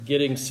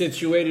Getting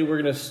situated,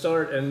 we're going to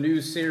start a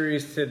new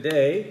series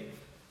today.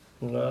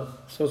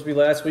 Supposed to be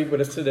last week, but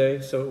it's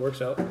today, so it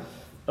works out.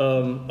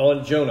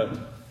 On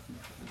Jonah.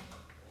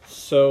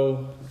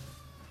 So,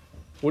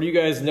 what do you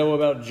guys know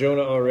about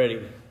Jonah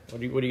already? What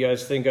do you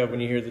guys think of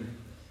when you hear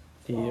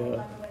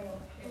the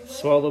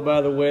swallowed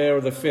by the whale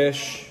or the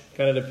fish?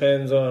 Kind of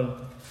depends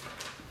on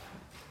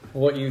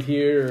what you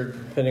hear, or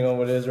depending on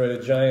what it is, right?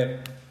 A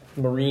giant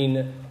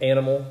marine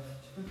animal,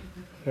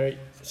 right?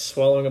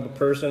 Swallowing up a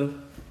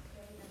person.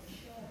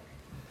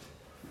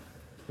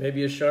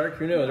 Maybe a shark.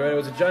 Who knows, right? It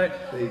was a giant.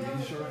 Baby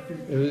shark.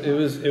 It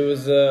was.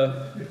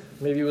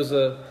 Maybe it was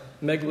a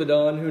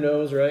megalodon. Who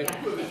knows, right?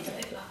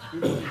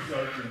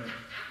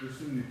 There's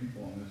so many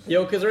people on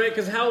this.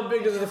 Because how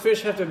big does the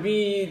fish have to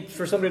be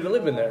for somebody to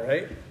live in there,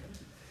 right?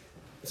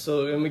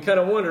 So, and we kind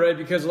of wonder, right?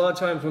 Because a lot of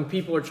times when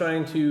people are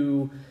trying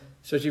to,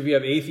 especially if you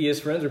have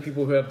atheist friends or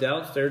people who have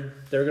doubts, they're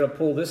going to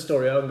pull this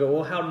story out and go,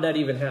 well, how did that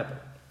even happen,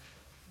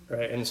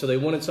 right? And so they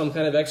wanted some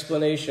kind of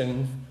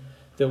explanation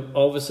that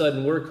all of a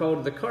sudden we're called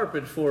to the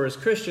carpet for as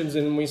Christians,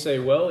 and we say,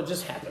 well, it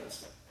just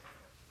happens.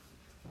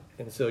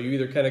 And so you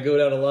either kind of go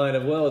down a line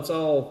of, well,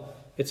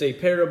 it's a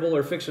parable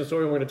or fictional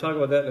story, and we're going to talk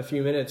about that in a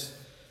few minutes.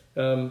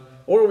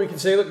 Or we can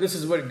say, look, this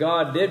is what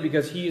God did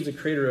because He is the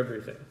creator of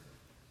everything.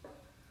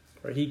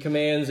 Right? He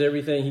commands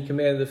everything. He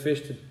commanded the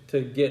fish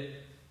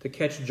to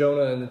catch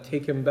Jonah and to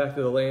take him back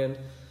to the land.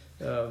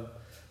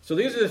 So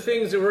these are the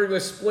things that we're going to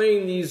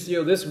explain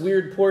this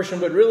weird portion,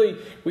 but really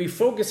we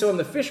focus on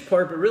the fish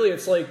part, but really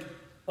it's like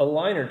a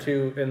line or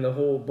two in the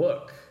whole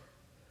book.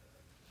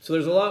 So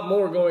there's a lot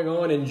more going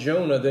on in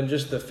Jonah than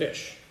just the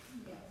fish.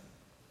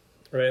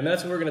 Right, and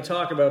that's what we're going to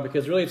talk about,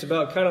 because really it's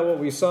about kind of what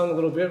we sung a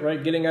little bit,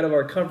 right? Getting out of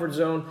our comfort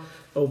zone,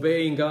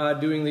 obeying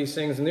God, doing these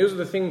things. And those are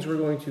the things we're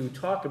going to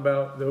talk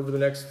about over the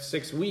next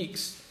 6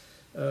 weeks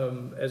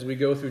as we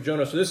go through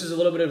Jonah. So this is a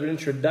little bit of an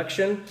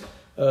introduction.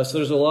 So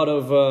there's a lot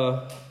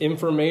of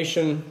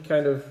information,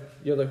 kind of,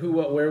 the who,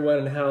 what, where, when,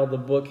 and how the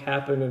book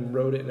happened and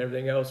wrote it and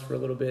everything else for a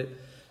little bit.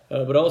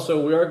 But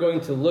also we are going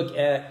to look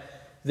at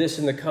this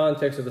in the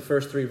context of the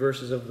first 3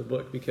 verses of the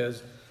book,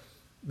 because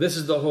this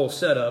is the whole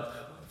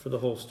setup for the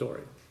whole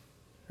story,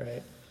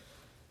 right?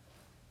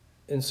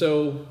 And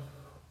so,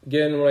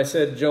 again, when I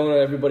said Jonah,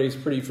 everybody's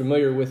pretty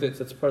familiar with it.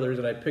 So that's part of the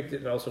reason I picked it.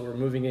 And also we're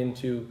moving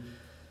into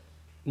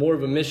more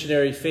of a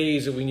missionary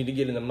phase that we need to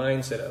get in the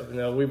mindset of.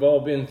 Now, we've all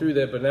been through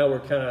that, but now we're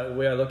kind of, the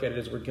way I look at it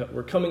is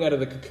we're coming out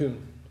of the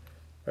cocoon,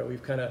 right?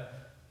 We've kind of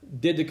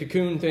did the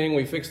cocoon thing.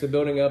 We fixed the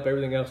building up,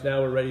 everything else.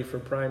 Now we're ready for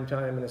prime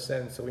time in a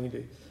sense. So we need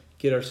to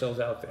get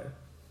ourselves out there.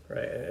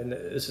 Right, and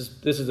this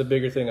is a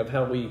bigger thing of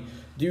how we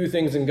do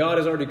things. And God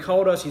has already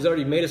called us. He's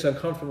already made us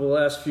uncomfortable the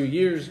last few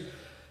years,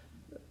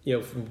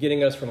 from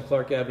getting us from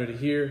Clark Avenue to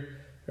here,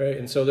 right?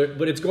 And so,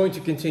 but it's going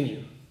to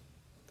continue.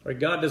 Right?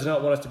 God does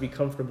not want us to be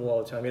comfortable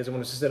all the time. He doesn't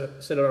want us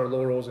to sit on our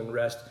laurels and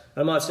rest.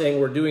 I'm not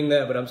saying we're doing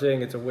that, but I'm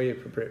saying it's a way to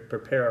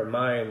prepare our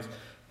minds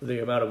for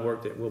the amount of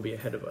work that will be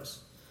ahead of us.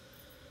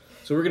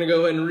 So we're going to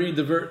go ahead and read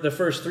the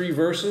first 3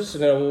 verses,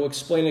 and then we'll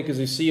explain it, because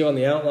you see on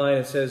the outline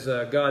it says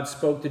God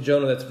spoke to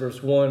Jonah, that's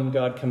verse 1.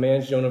 God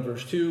commands Jonah,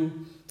 verse 2.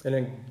 And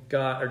then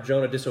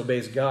Jonah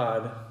disobeys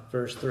God,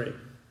 verse 3.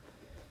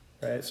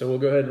 All right, so we'll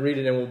go ahead and read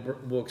it, and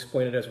we'll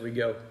explain it as we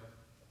go.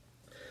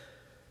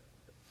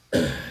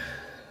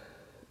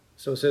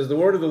 So it says, the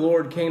word of the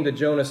Lord came to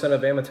Jonah, son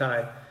of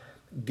Amittai.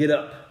 Get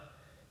up,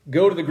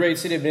 go to the great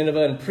city of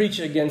Nineveh, and preach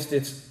against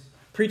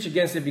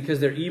it,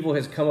 because their evil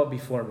has come up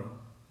before me.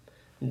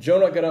 And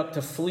Jonah got up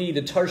to flee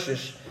to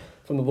Tarshish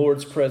from the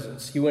Lord's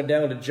presence. He went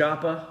down to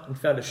Joppa and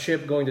found a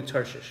ship going to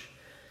Tarshish.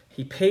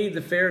 He paid the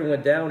fare and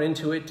went down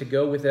into it to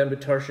go with them to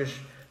Tarshish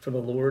from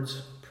the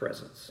Lord's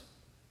presence.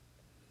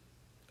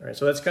 All right,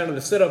 so that's kind of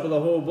the setup of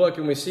the whole book,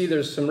 and we see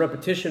there's some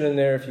repetition in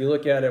there. If you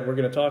look at it, we're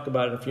going to talk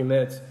about it in a few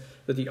minutes,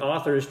 that the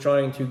author is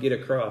trying to get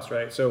across,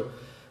 right? So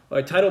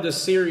I titled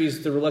this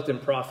series The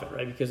Reluctant Prophet,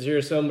 right? Because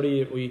here's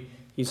somebody,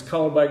 he's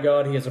called by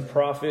God, he is a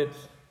prophet,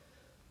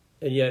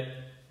 and yet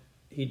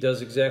he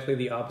does exactly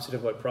the opposite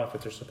of what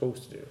prophets are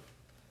supposed to do.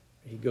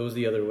 He goes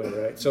the other way,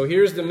 right? So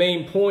here's the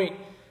main point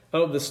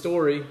of the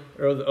story,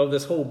 or of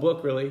this whole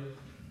book, really.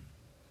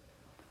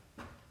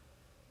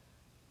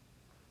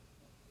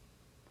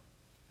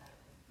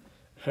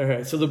 All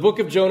right, so the book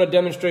of Jonah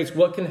demonstrates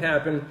what can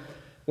happen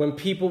when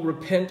people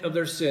repent of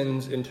their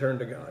sins and turn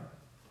to God.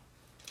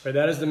 Right,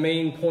 that is the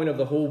main point of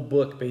the whole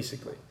book,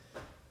 basically.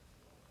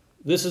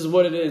 This is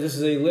what it is. This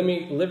is a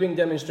living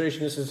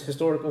demonstration. This is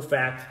historical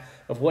fact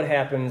of what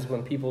happens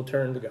when people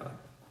turn to God.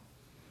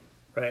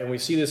 Right? And we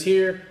see this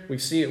here. We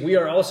see it. We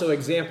are also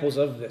examples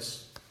of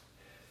this.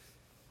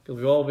 Because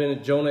we've all been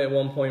at Jonah at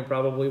one point,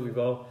 probably. We've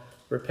all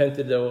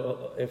repented.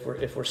 If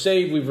we're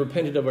saved, we've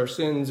repented of our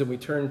sins and we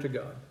turn to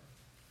God.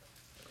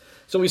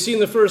 So we see in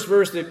the first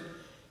verse that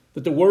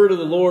the word of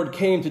the Lord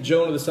came to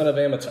Jonah, the son of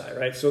Amittai.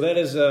 Right? So that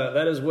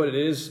is what it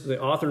is.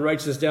 The author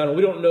writes this down.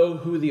 We don't know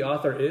who the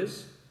author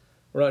is.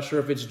 We're not sure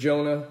if it's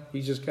Jonah.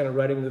 He's just kind of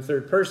writing in the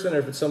third person, or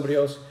if it's somebody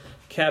else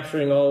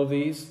capturing all of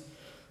these.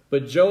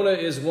 But Jonah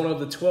is one of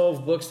the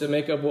 12 books that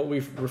make up what we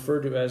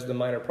refer to as the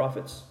minor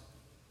prophets.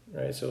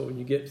 right? So when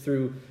you get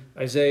through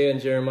Isaiah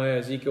and Jeremiah,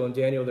 Ezekiel and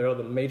Daniel, they're all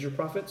the major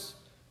prophets.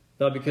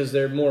 Not because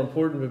they're more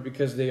important, but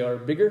because they are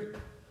bigger.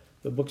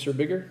 The books are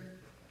bigger.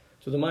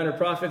 So the minor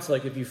prophets,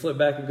 like if you flip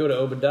back and go to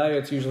Obadiah,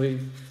 it's usually,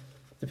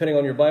 depending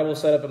on your Bible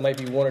setup, it might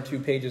be 1 or 2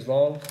 pages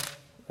long.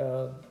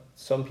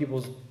 Some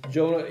people's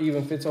Jonah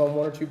even fits on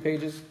 1 or 2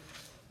 pages.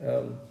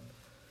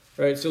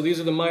 Right, so these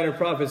are the minor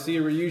prophets.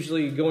 These were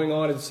usually going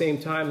on at the same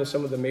time as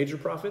some of the major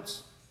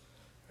prophets.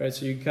 Right,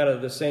 so you kind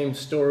of the same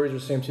stories or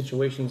same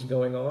situations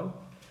going on.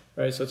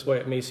 Right, so that's why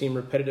it may seem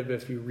repetitive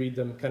if you read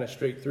them kind of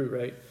straight through,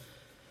 right?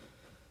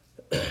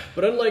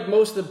 But unlike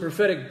most of the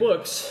prophetic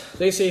books,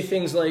 they say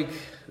things like,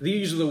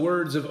 these are the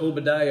words of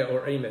Obadiah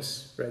or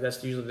Amos. Right,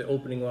 that's usually the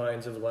opening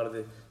lines of a lot of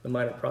the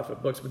minor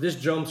prophet books. But this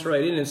jumps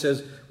right in and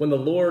says, when the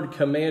Lord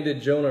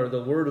commanded Jonah, or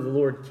the word of the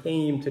Lord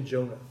came to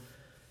Jonah.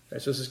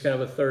 Right, so this is kind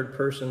of a third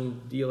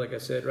person deal, like I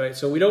said, right?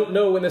 So we don't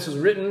know when this was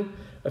written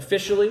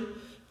officially,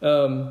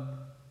 but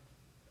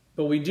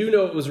we do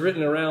know it was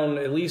written around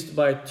at least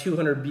by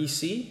 200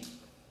 BC.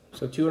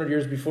 So 200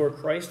 years before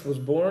Christ was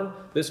born.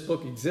 This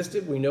book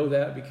existed. We know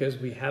that because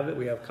we have it.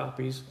 We have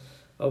copies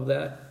of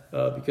that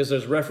because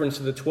there's reference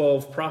to the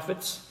 12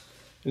 prophets.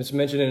 And it's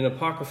mentioned in an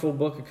apocryphal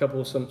book,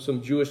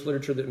 some Jewish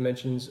literature that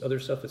mentions other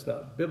stuff that's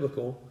not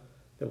biblical.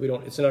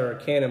 It's not our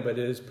canon, but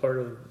it is part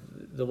of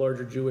the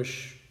larger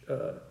Jewish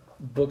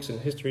books and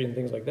history and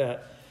things like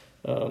that.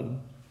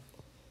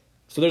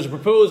 So there's a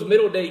proposed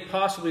middle date,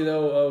 possibly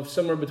though, of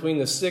somewhere between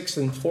the 6th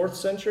and 4th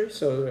century,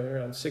 so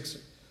around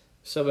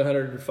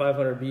 700 or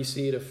 500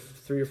 BC to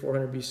 300 or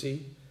 400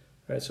 BC,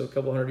 right? So a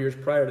couple hundred years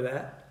prior to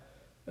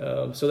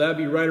that. So that would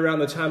be right around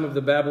the time of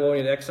the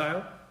Babylonian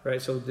exile,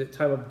 right? So the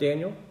time of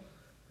Daniel,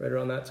 right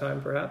around that time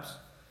perhaps.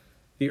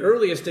 The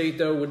earliest date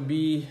though would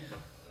be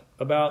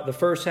about the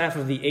first half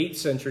of the 8th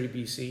century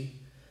BC.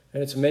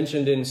 And it's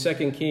mentioned in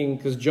 2 Kings,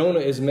 because Jonah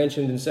is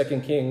mentioned in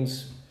 2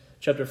 Kings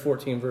chapter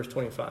 14, verse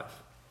 25.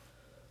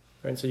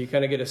 Right, so you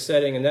kind of get a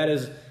setting, and that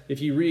is,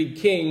 if you read 2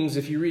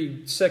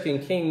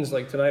 Kings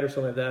like tonight or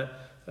something like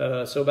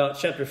that, so about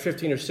chapter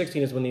 15 or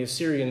 16 is when the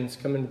Assyrians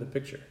come into the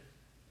picture.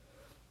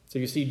 So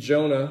you see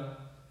Jonah,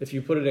 if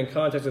you put it in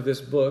context of this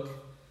book,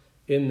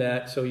 in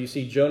that, so you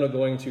see Jonah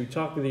going to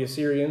talk to the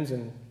Assyrians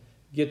and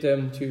get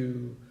them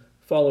to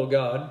follow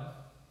God.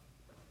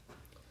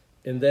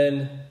 And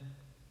then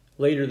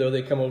later, though,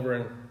 they come over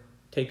and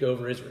take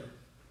over Israel.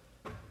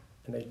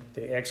 And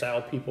they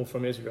exile people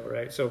from Israel,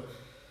 right? So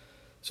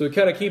we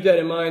kind of keep that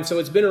in mind. So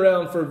it's been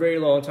around for a very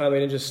long time. They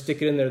didn't just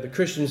stick it in there. The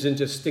Christians didn't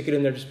just stick it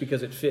in there just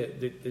because it fit.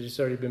 It's just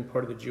already been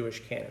part of the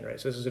Jewish canon, right?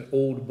 So this is an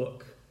old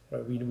book.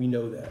 Right? We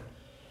know that.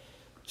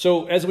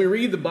 So as we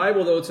read the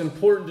Bible, though, it's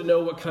important to know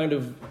what kind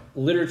of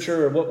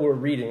literature or what we're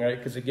reading, right?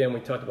 Because, again, we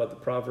talked about the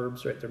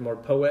Proverbs, right? They're more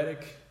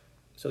poetic.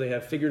 So they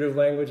have figurative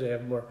language. They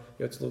have more,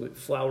 it's a little bit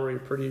flowery,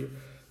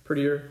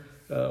 prettier.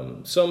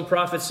 Some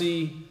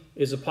prophecy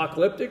is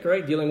apocalyptic,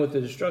 right? Dealing with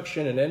the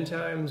destruction and end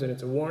times, and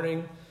it's a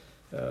warning.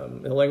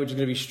 And the language is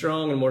going to be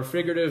strong and more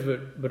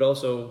figurative, but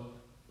also a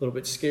little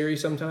bit scary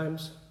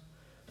sometimes.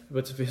 But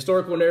it's a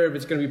historical narrative.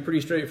 It's going to be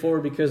pretty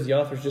straightforward because the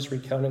author's just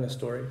recounting a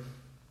story.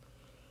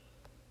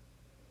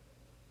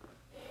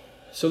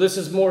 So this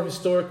is more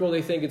historical.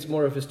 They think it's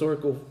more of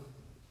historical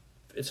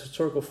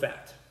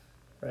fact.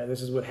 Right?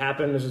 This is what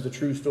happened. This is the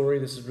true story.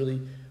 This is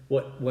really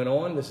what went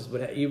on. This is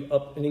what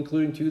up and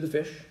including to the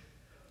fish.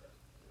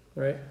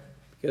 Right?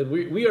 Because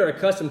we are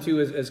accustomed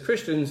to, as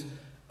Christians,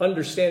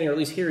 understanding or at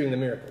least hearing the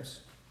miracles.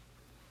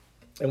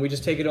 And we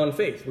just take it on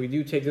faith. We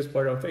do take this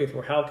part on faith.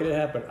 Well, how could it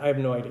happen? I have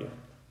no idea.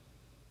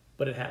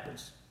 But it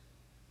happens.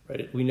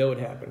 Right? We know it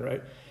happened,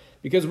 right?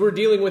 Because we're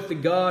dealing with the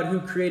God who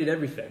created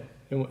everything.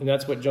 And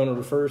that's what Jonah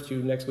refers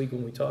to next week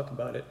when we talk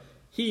about it.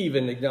 He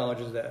even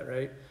acknowledges that,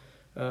 right?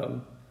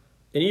 And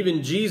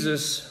even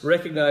Jesus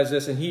recognized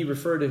this, and he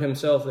referred to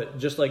himself that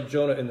just like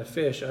Jonah and the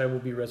fish, I will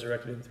be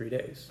resurrected in 3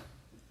 days.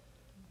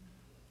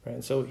 Right?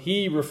 And so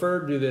he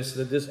referred to this,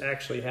 that this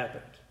actually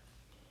happened.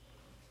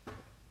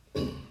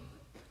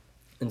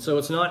 And so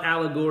it's not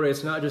allegory,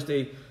 it's not just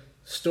a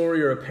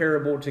story or a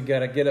parable to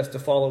get us to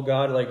follow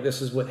God, like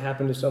this is what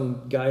happened to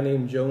some guy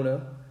named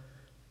Jonah.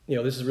 You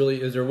know,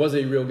 there was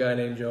a real guy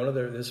named Jonah.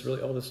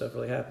 All this stuff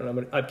really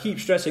happened. I keep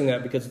stressing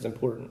that because it's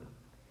important.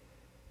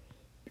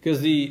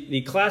 Because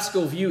the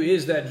classical view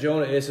is that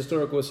Jonah is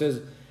historical. It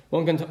says,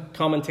 one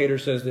commentator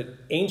says that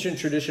ancient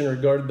tradition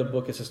regarded the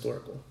book as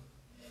historical.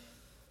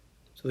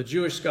 So the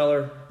Jewish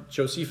scholar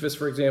Josephus,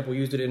 for example,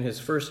 used it in his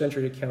first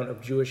century account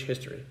of Jewish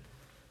history.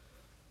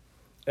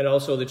 And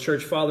also the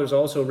church fathers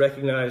also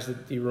recognized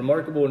that the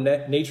remarkable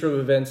nature of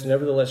events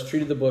nevertheless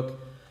treated the book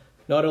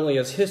not only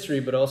as history,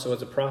 but also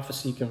as a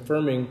prophecy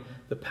confirming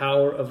the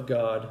power of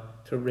God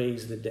to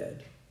raise the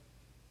dead.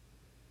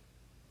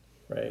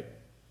 Right?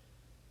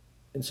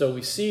 And so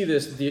we see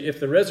this, if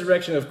the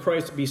resurrection of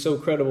Christ be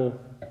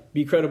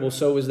credible,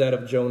 so is that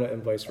of Jonah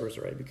and vice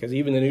versa, right? Because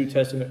even in the New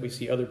Testament, we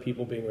see other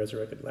people being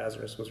resurrected.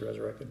 Lazarus was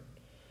resurrected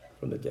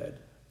from the dead.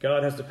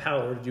 God has the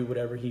power to do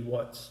whatever he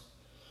wants.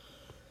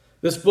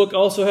 This book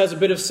also has a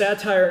bit of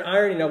satire and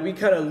irony. Now, we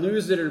kind of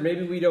lose it, or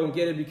maybe we don't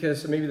get it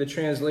because maybe the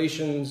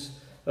translations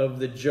of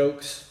the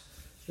jokes.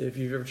 If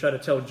you've ever tried to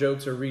tell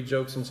jokes or read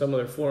jokes in some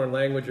other foreign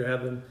language or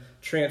have them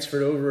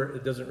transferred over,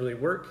 it doesn't really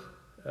work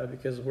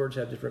because words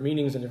have different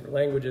meanings in different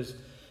languages.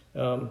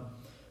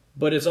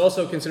 But it's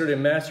also considered a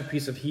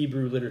masterpiece of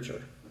Hebrew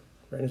literature.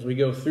 Right? As we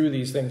go through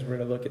these things, we're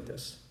going to look at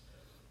this.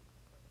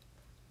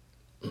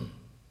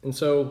 And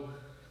so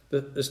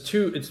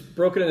it's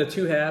broken into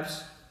two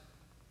halves,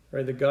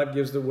 right? That God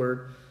gives the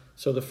word.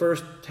 So the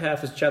first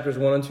half is chapters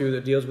 1 and 2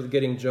 that deals with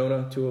getting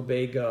Jonah to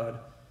obey God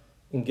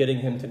and getting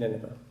him to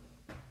Nineveh.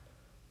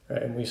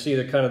 Right? And we see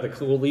the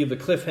we'll leave the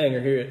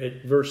cliffhanger here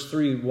at verse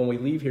 3 when we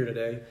leave here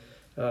today.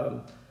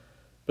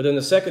 But then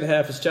the second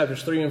half is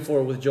chapters 3 and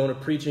 4 with Jonah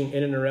preaching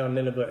in and around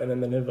Nineveh, and then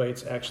the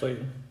Ninevites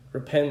actually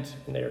repent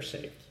and they are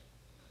saved.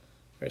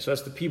 Right? So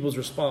that's the people's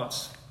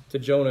response to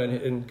Jonah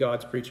and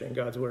God's preaching,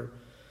 God's word.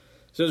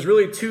 So there's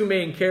really two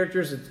main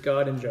characters. It's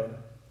God and Jonah.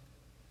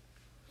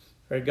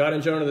 Right? God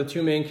and Jonah are the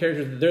two main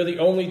characters. They're the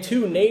only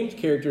two named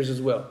characters as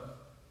well.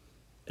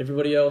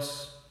 Everybody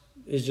else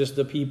is just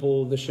the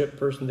people, the ship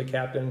person, the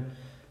captain,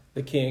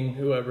 the king,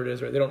 whoever it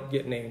is. Right? They don't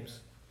get names.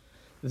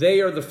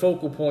 They are the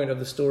focal point of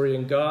the story,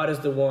 and God is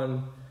the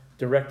one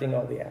directing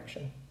all the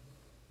action.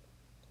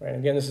 Right?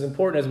 Again, this is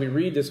important. As we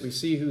read this, we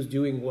see who's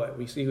doing what.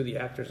 We see who the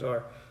actors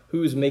are,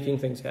 who's making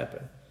things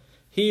happen.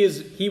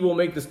 He will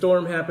make the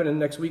storm happen, and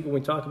next week when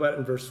we talk about it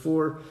in verse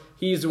 4,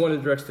 he's the one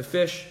that directs the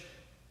fish.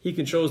 He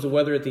controls the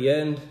weather at the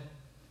end.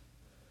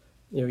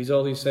 He's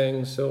all these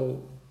things.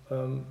 So,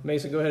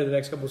 Mason, go ahead to the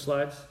next couple of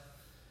slides.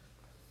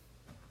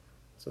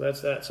 So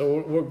that's that.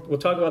 So we'll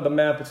talk about the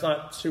map. It's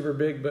not super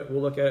big, but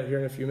we'll look at it here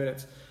in a few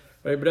minutes.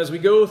 Right? But as we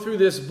go through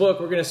this book,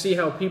 we're going to see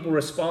how people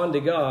respond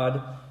to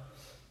God,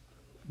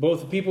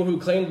 both the people who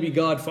claim to be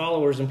God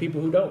followers and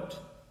people who don't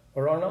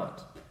or are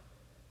not.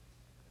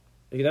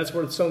 That's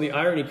where some of the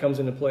irony comes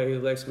into play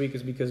next week,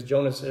 is because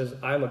Jonah says,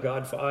 I'm a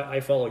God, I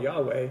follow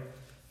Yahweh,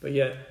 but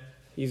yet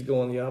he's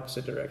going the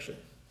opposite direction.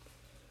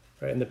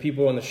 Right? And the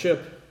people on the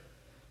ship,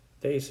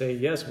 they say,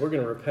 yes, we're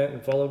going to repent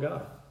and follow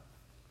God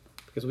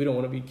because we don't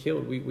want to be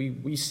killed.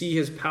 We see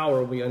his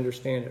power, we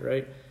understand it,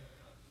 right?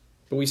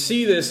 But we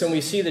see this, and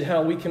we see that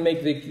how we can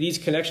make these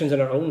connections in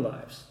our own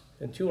lives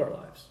and to our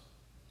lives.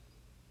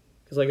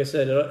 Because like I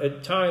said,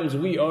 at times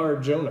we are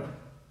Jonah.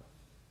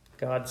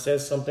 God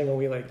says something and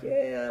we're like,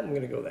 yeah, I'm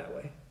going to go that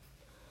way.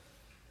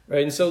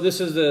 Right? And so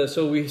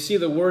so we see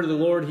the word of the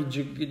Lord,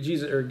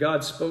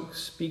 God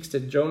speaks to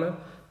Jonah,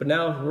 but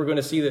now we're going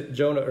to see that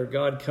Jonah, or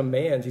God,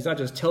 commands. He's not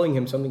just telling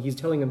him something, he's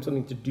telling him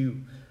something to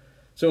do.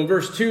 So in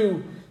verse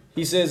 2,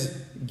 he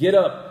says, get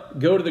up,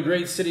 go to the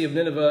great city of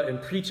Nineveh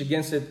and preach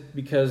against it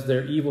because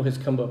their evil has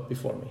come up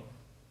before me.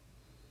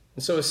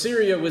 And so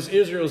Assyria was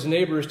Israel's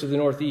neighbors to the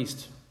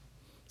northeast.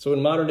 So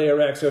in modern day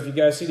Iraq, so if you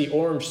guys see the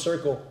orange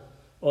circle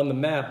on the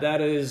map, that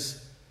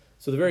is,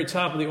 so the very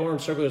top of the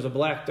orange circle, there's a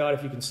black dot.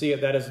 If you can see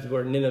it, that is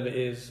where Nineveh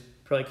is.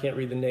 Probably can't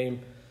read the name.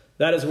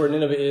 That is where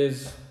Nineveh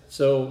is.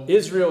 So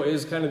Israel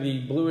is kind of the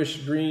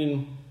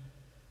bluish-green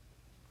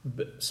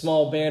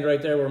small band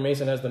right there where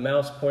Mason has the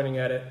mouse pointing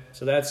at it.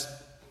 So that's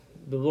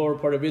the lower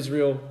part of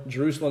Israel.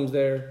 Jerusalem's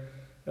there.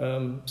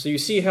 So you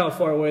see how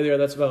far away they are.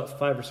 That's about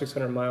 500 or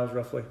 600 miles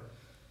roughly.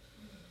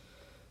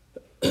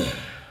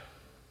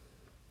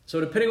 So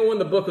depending on when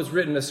the book was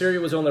written, Assyria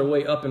was on their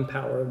way up in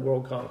power and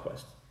world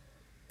conquest.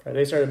 Right,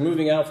 they started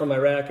moving out from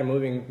Iraq and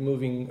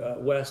moving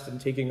west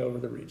and taking over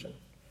the region.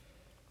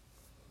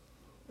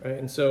 Right,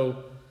 and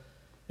so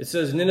it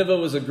says Nineveh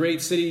was a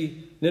great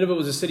city. Nineveh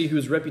was a city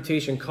whose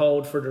reputation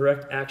called for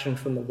direct action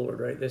from the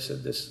Lord. Right,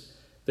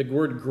 the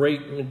word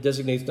great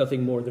designates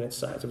nothing more than its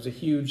size. It was a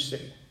huge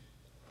city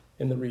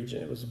in the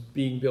region. It was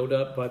being built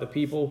up by the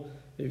people.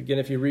 Again,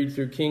 if you read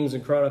through Kings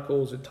and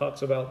Chronicles, it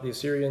talks about the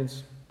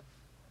Assyrians.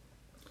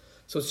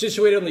 So it's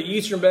situated on the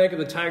eastern bank of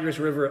the Tigris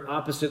River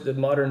opposite the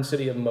modern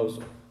city of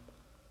Mosul.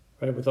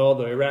 Right, with all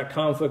the Iraq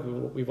conflict,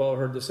 we've all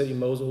heard the city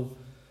Mosul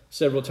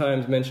several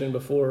times mentioned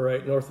before,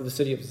 right, north of the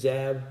city of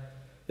Zab.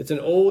 It's an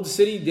old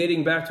city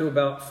dating back to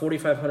about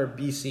 4500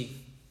 BC.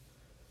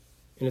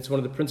 And it's one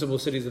of the principal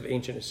cities of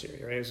ancient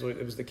Assyria, right?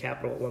 It was the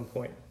capital at one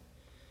point.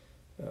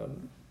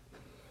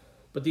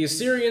 But the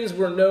Assyrians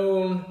were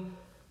known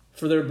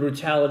for their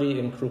brutality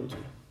and cruelty.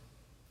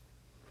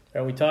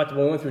 And when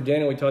we went through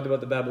Daniel, we talked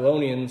about the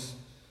Babylonians.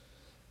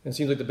 And it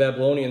seems like the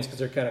Babylonians, because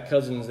they're kind of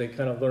cousins, they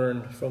kind of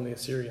learned from the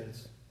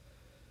Assyrians.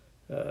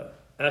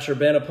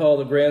 Ashurbanipal,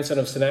 the grandson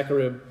of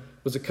Sennacherib,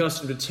 was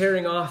accustomed to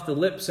tearing off the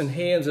lips and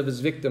hands of his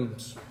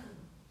victims.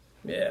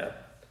 Yeah.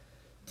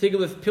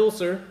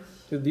 Tiglath-Pileser,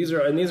 these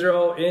are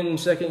all in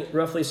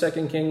roughly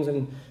 2 Kings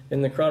and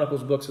in the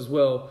Chronicles books as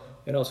well,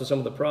 and also some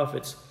of the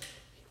prophets.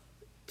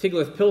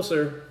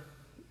 Tiglath-Pileser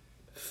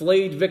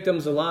flayed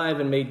victims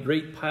alive and made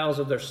great piles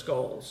of their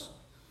skulls.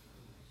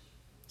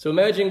 So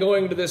imagine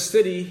going to this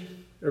city,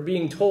 or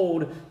being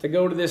told to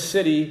go to this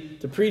city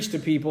to preach to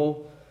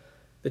people,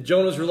 that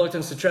Jonah's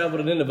reluctance to travel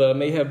to Nineveh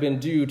may have been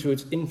due to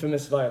its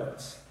infamous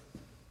violence.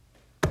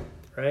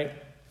 Right?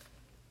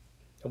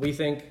 And we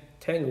think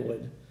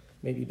Tanglewood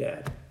may be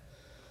bad.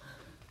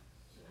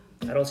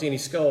 I don't see any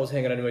skulls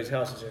hanging on anybody's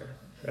houses here.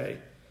 Right?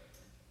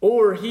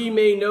 Or he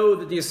may know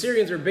that the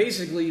Assyrians are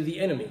basically the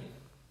enemy.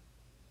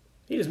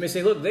 He just may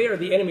say, look, they are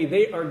the enemy.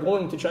 They are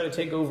going to try to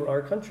take over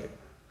our country.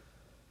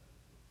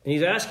 And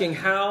he's asking,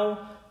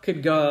 how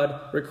could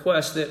God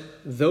request that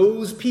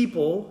those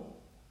people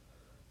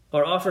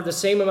are offered the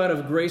same amount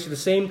of grace, or the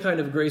same kind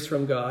of grace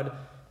from God,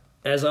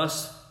 as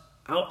us,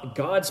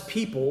 God's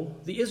people,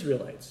 the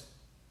Israelites?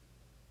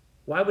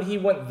 Why would he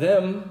want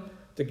them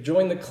to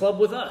join the club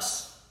with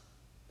us?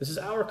 This is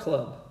our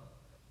club.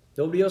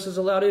 Nobody else is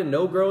allowed in.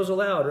 No girls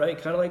allowed, right?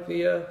 Kind of like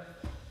the,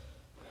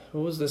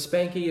 what was the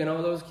Spanky and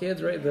all those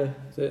kids, right?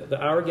 The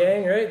Our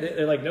Gang, right?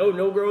 They're like,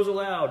 no girls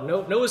allowed.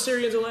 No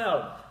Assyrians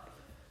allowed.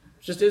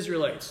 It's just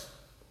Israelites.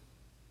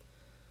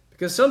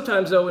 Because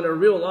sometimes, though, in our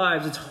real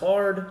lives, it's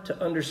hard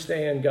to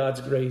understand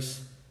God's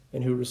grace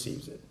and who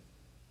receives it.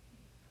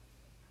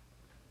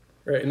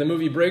 Right? In the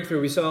movie Breakthrough,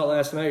 we saw it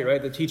last night,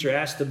 right? The teacher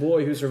asked the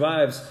boy who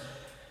survives,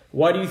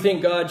 why do you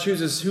think God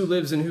chooses who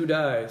lives and who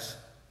dies?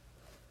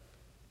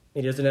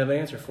 He doesn't have an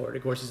answer for it.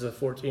 Of course, he's a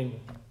 13,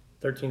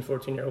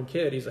 14-year-old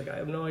kid. He's like, I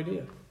have no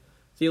idea.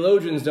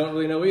 Theologians don't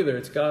really know either.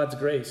 It's God's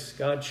grace.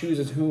 God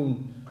chooses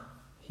whom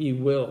he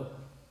will.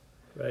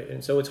 Right?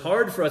 And so it's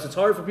hard for us. It's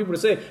hard for people to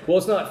say, well,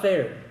 it's not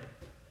fair.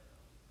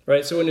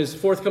 Right? So in his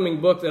forthcoming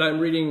book that I'm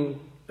reading,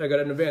 I got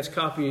an advanced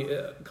copy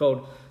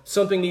called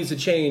Something Needs to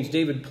Change.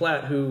 David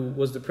Platt, who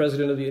was the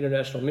president of the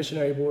International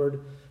Missionary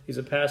Board, he's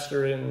a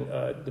pastor in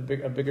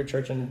a bigger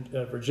church in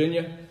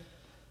Virginia.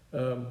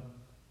 The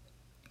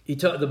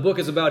book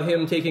is about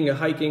him taking a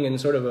hiking and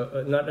sort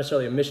of not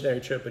necessarily a missionary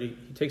trip, but he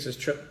takes his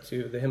trip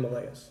to the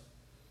Himalayas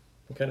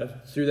and kind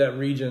of through that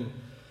region.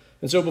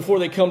 And so before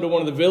they come to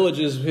one of the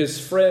villages,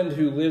 his friend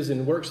who lives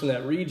and works in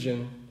that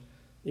region,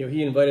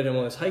 he invited him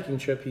on this hiking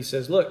trip. He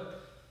says, look,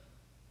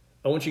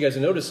 I want you guys to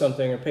notice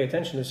something or pay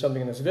attention to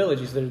something in this village.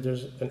 He said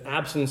there's an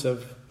absence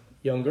of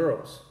young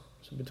girls,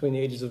 so between the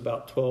ages of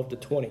about 12 to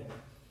 20. And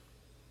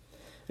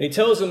he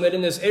tells them that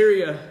in this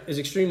area is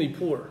extremely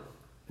poor.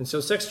 And so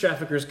sex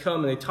traffickers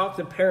come and they talk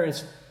the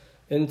parents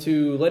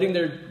into letting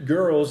their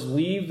girls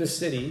leave the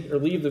city or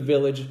leave the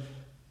village,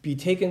 be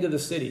taken to the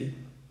city,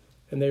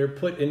 and they are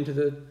put into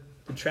the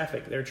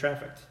traffic. They're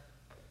trafficked.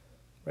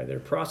 Right? They're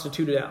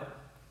prostituted out.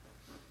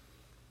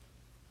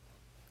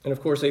 And of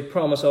course, they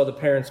promise all the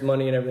parents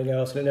money and everything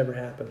else, and it never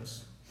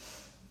happens.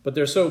 But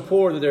they're so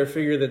poor that they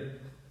figure that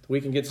we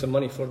can get some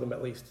money for them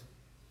at least,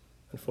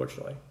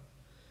 unfortunately.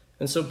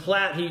 And so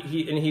Platt,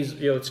 he's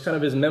it's kind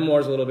of his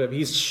memoirs a little bit. But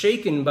he's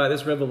shaken by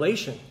this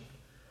revelation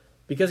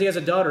because he has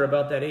a daughter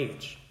about that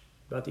age,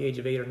 about the age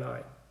of 8 or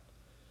 9.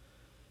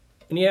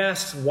 And he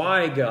asks,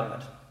 why,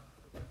 God?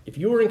 If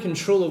you are in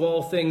control of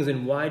all things,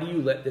 then why do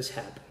you let this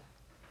happen?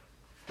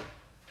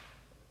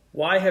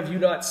 Why have you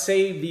not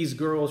saved these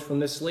girls from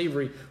this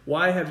slavery?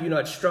 Why have you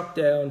not struck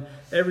down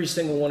every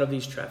single one of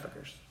these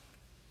traffickers?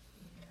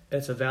 And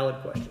it's a valid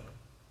question.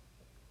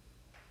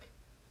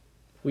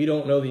 We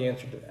don't know the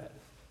answer to that.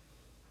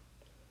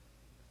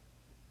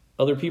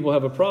 Other people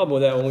have a problem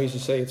with that when we used to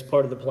say it's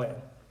part of the plan.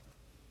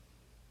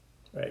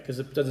 Right? Because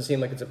it doesn't seem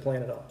like it's a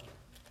plan at all.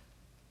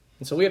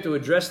 And so we have to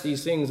address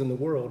these things in the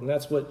world. And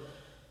that's what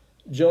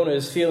Jonah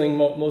is feeling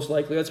most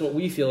likely. That's what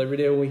we feel every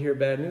day when we hear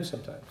bad news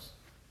sometimes.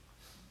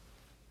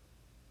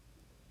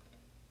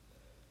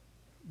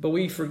 But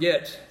we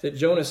forget that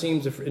Jonah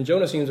seems to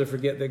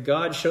forget that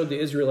God showed the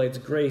Israelites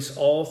grace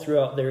all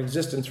throughout their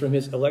existence, from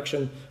his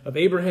election of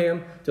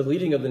Abraham to the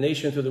leading of the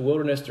nation through the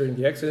wilderness during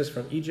the Exodus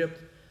from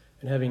Egypt,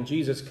 and having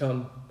Jesus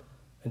come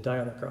and die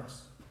on the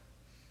cross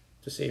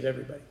to save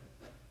everybody.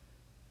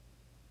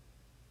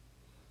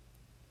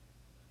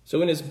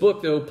 So in his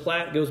book, though,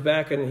 Platt goes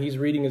back and he's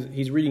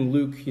reading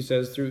Luke. He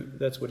says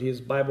that's what his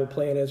Bible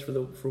plan is for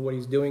what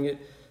he's doing it.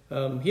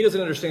 He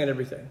doesn't understand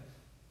everything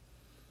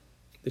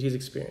that he's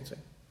experiencing.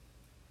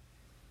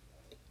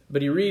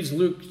 But he reads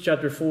Luke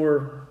chapter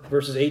 4,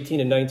 verses 18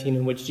 and 19,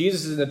 in which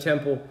Jesus is in the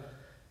temple,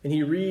 and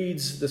he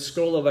reads the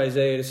scroll of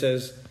Isaiah. It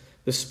says,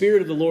 the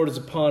Spirit of the Lord is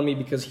upon me,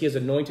 because he has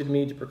anointed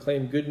me to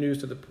proclaim good news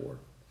to the poor.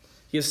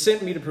 He has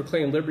sent me to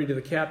proclaim liberty to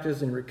the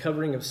captives and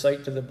recovering of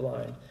sight to the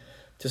blind,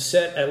 to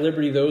set at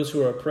liberty those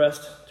who are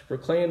oppressed, to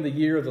proclaim the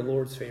year of the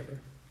Lord's favor.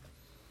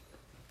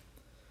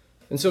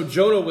 And so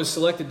Jonah was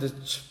selected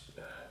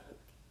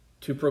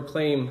to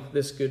proclaim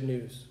this good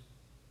news.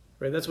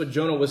 Right? That's what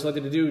Jonah was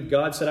selected to do.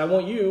 God said, I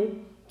want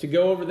you to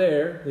go over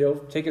there,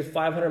 take a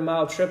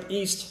 500-mile trip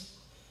east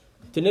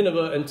to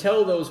Nineveh and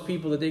tell those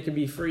people that they can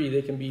be free.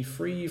 They can be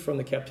free from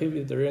the captivity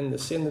that they're in, the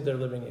sin that they're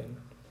living in.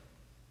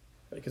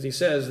 Because he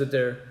says that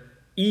their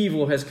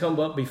evil has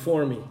come up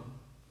before me.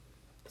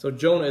 So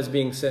Jonah is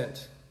being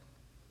sent.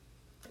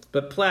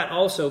 But Platt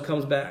also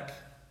comes back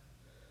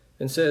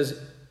and says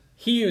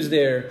he is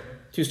there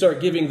to start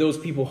giving those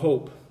people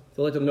hope,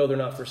 to let them know they're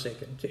not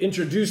forsaken, to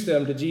introduce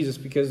them to Jesus,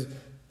 because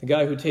the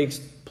guy who takes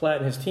Platt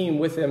and his team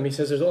with him, he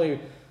says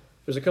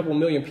there's a couple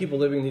million people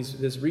living in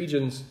these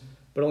regions,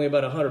 but only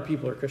about 100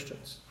 people are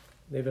Christians.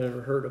 They've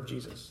never heard of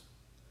Jesus.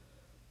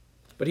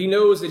 But he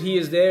knows that he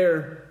is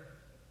there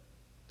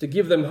to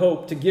give them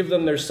hope, to give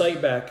them their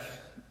sight back,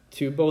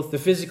 to both the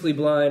physically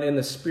blind and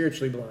the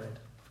spiritually blind.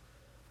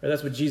 Right?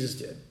 That's what Jesus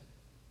did.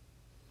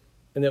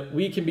 And that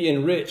we can be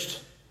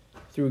enriched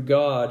through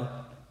God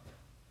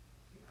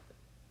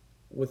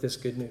with this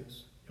good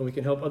news. And we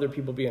can help other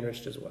people be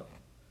enriched as well.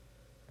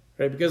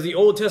 Right? Because the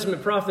Old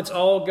Testament prophets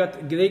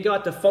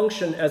got to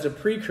function as a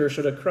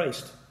precursor to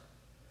Christ.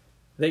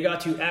 They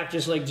got to act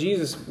just like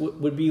Jesus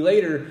would be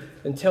later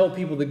and tell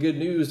people the good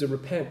news to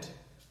repent,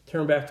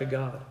 turn back to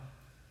God.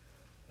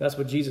 That's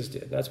what Jesus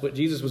did. That's what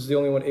Jesus was the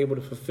only one able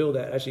to fulfill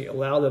that, actually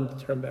allow them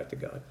to turn back to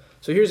God.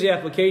 So here's the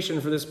application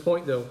for this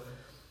point, though,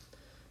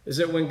 is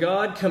that when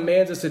God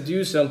commands us to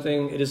do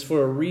something, it is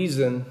for a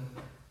reason,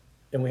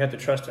 and we have to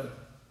trust him.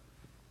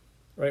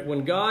 Right?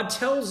 When God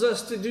tells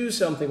us to do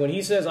something, when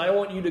he says, I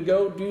want you to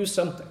go do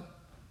something,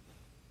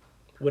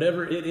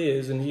 whatever it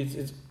is, and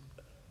it's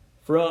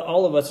for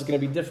all of us, it's going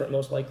to be different,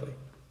 most likely,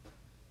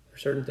 for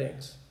certain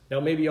things. Now,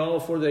 maybe all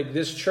for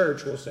this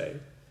church, we'll say,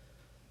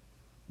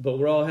 but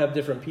we all have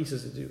different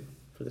pieces to do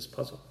for this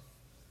puzzle,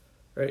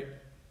 right?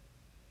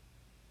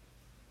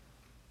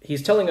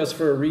 He's telling us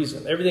for a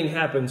reason. Everything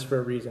happens for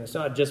a reason. It's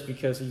not just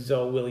because he's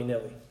all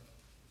willy-nilly.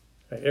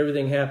 Right?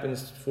 Everything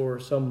happens for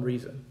some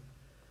reason.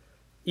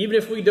 Even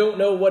if we don't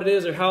know what it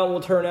is or how it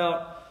will turn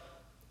out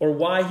or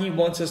why he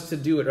wants us to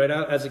do it, right?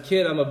 As a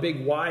kid, I'm a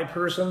big why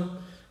person.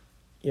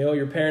 You know,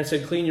 your parents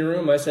said, clean your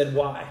room. I said,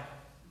 why?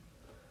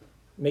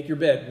 Make your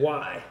bed.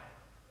 Why?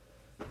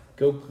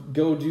 Go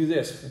do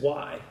this.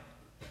 Why?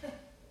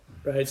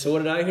 Right? So what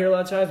did I hear a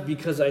lot of times?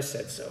 Because I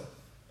said so.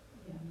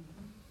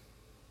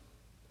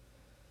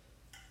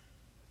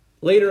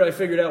 Later, I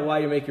figured out why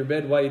you make your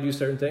bed, why you do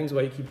certain things,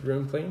 why you keep your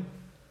room clean.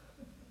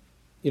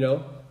 You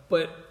know,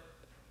 but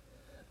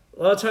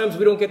a lot of times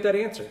we don't get that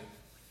answer.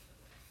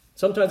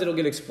 Sometimes it'll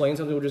get explained.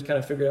 Sometimes we'll just kind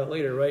of figure it out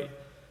later, right?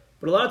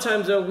 But a lot of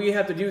times, though, we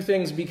have to do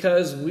things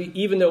because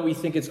even though we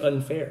think it's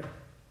unfair.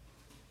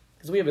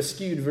 Because we have a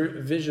skewed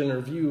vision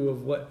or view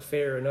of what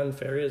fair and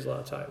unfair is a lot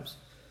of times.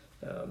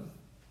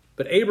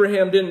 But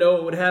Abraham didn't know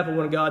what would happen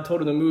when God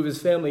told him to move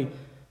his family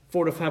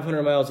 400 to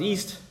 500 miles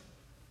east,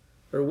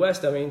 or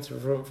west,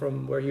 so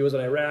from where he was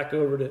in Iraq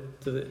over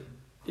to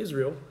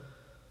Israel.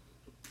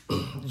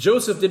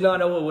 Joseph did not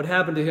know what would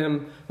happen to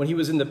him when he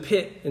was in the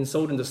pit and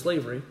sold into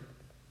slavery.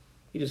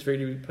 He just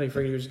figured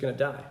he was going to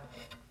die.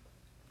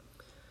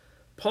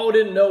 Paul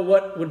didn't know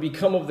what would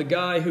become of the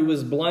guy who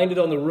was blinded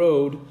on the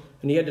road,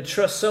 and he had to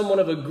trust someone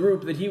of a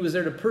group that he was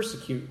there to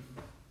persecute.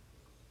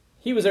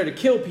 He was there to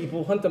kill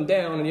people, hunt them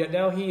down, and yet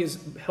now he is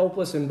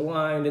helpless and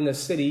blind in the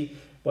city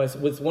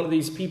with one of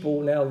these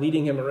people now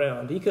leading him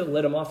around. He could have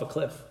let him off a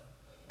cliff.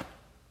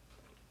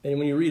 And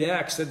when you read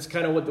Acts, that's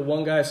kind of what the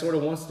one guy sort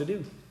of wants to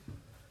do.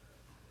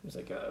 He's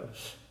like,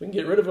 we can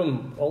get rid of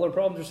him. All our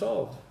problems are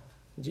solved.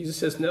 And Jesus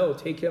says, no,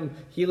 take him,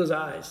 heal his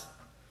eyes.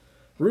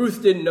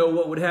 Ruth didn't know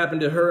what would happen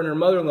to her and her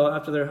mother-in-law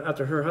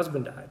after her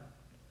husband died.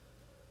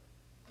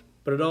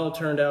 But it all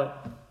turned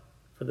out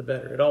for the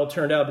better. It all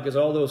turned out because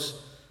all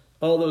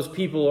those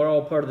people are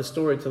all part of the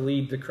story to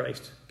lead to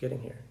Christ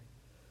getting here.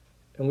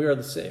 And we are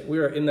the same. We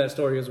are in that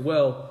story as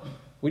well.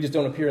 We just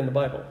don't appear in the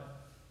Bible.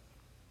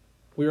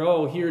 We are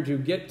all here to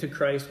get to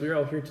Christ. We are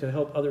all here to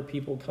help other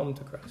people come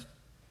to Christ.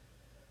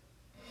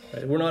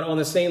 Right? We're not on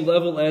the same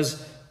level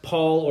as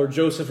Paul or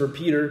Joseph or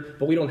Peter,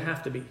 but we don't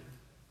have to be.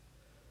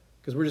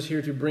 Because we're just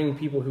here to bring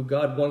people who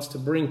God wants to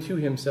bring to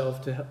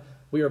himself.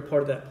 We are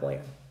part of that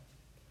plan.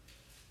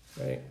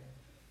 Right?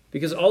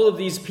 Because all of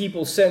these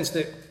people sensed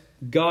that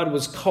God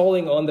was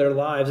calling on their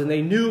lives, and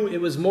they knew it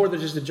was more than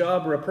just a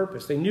job or a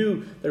purpose. They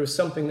knew there was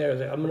something there.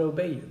 They said, I'm going to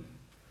obey you.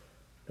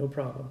 No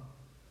problem.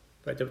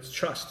 Right? There was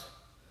trust.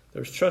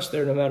 There was trust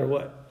there no matter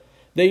what.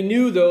 They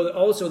knew, though,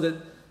 also that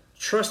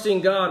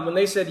trusting God, when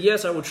they said,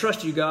 yes, I will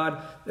trust you,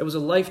 God, it was a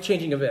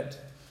life-changing event.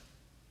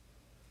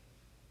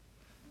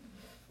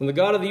 When the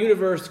God of the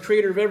universe, the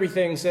creator of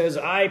everything, says,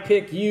 I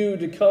pick you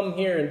to come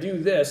here and do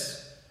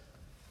this,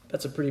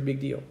 that's a pretty big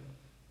deal.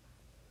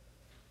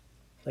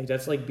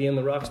 That's like being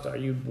the rock star.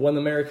 You've won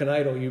the American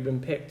Idol. You've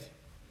been picked.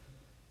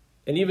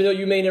 And even though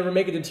you may never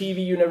make it to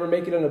TV, you never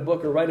make it in a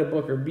book or write a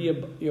book or be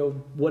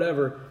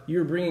whatever,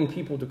 you're bringing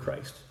people to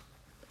Christ.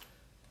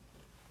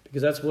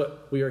 Because that's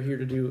what we are here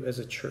to do as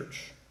a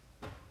church.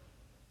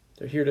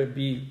 We're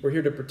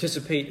here to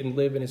participate and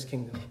live in his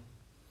kingdom.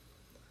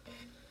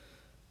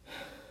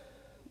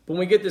 When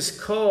we get this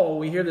call,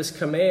 we hear this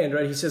command,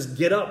 right? He says,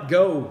 get up,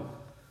 go.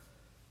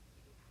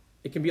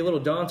 It can be a little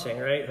daunting,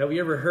 right? Have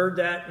you ever heard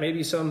that?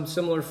 Maybe some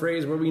similar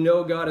phrase where we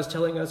know God is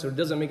telling us or it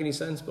doesn't make any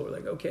sense, but we're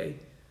like, okay.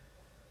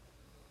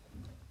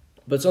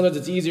 But sometimes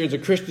it's easier as a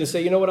Christian to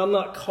say, you know what, I'm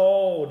not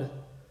called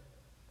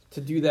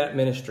to do that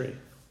ministry.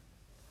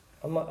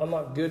 I'm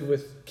not good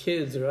with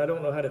kids, or I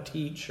don't know how to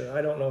teach, or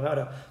I don't know how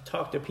to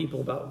talk to people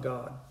about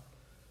God.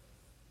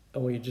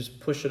 And we just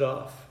push it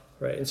off,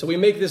 right? And so we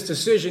make this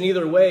decision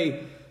either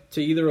way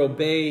to either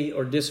obey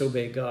or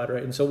disobey God,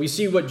 right? And so we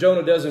see what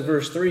Jonah does in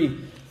verse 3.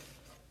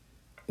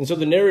 And so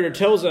the narrator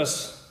tells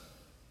us,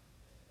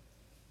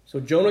 so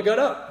Jonah got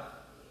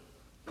up,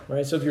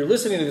 right? So if you're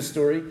listening to this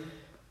story,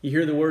 you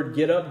hear the word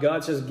get up,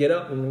 God says get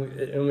up,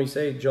 and we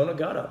say Jonah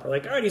got up. We're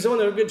like, all right, he's on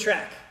a good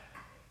track.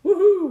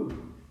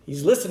 Woohoo!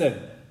 He's listening.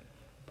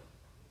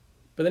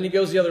 But then he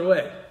goes the other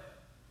way.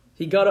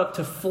 He got up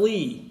to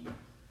flee,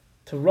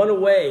 to run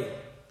away,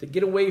 to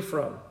get away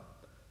from.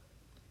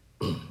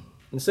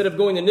 Instead of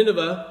going to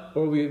Nineveh,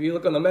 or if you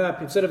look on the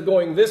map, instead of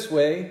going this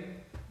way,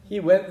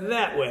 he went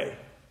that way.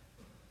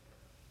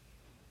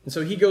 And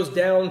so he goes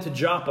down to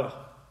Joppa.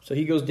 So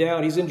he goes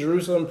down, he's in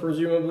Jerusalem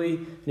presumably,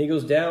 and he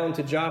goes down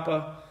to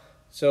Joppa.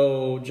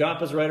 So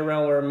Joppa's right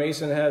around where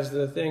Mason has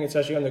the thing. It's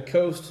actually on the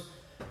coast,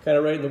 kind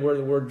of right in where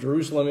the word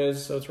Jerusalem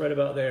is. So it's right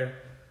about there.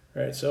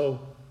 All right, so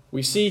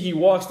we see he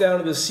walks down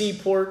to the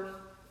seaport,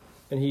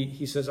 and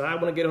he says, I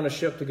want to get on a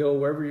ship to go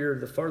wherever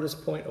the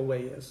farthest point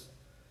away is.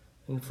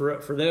 And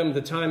for them, at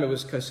the time, it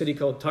was a city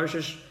called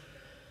Tarshish,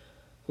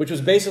 which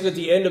was basically at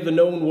the end of the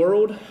known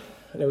world.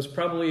 And it was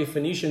probably a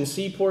Phoenician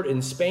seaport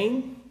in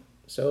Spain.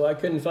 So I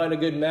couldn't find a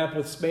good map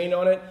with Spain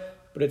on it.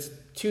 But it's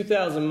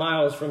 2,000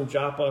 miles from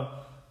Joppa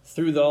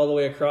through all the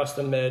way across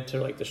the Med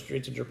to like the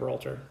Straits of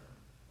Gibraltar,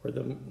 where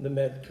the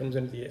Med comes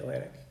into the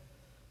Atlantic.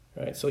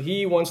 All right, so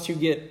he wants to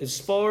get as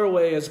far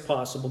away as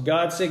possible.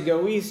 God said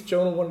go east.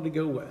 Jonah wanted to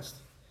go west.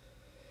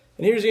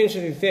 And here's the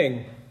interesting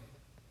thing.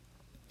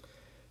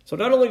 So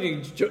not only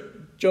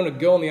did Jonah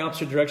go in the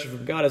opposite direction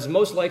from God, it's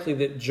most likely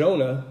that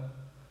Jonah,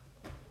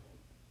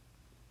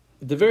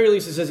 at the very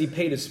least, it says he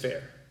paid his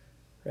fare.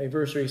 Right?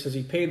 Verse 3 says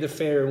he paid the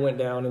fare and went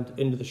down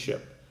into the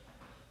ship.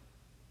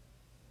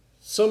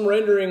 Some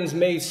renderings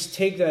may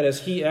take that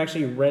as he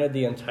actually rented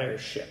the entire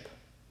ship.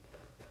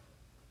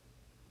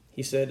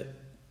 He said,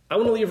 I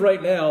want to leave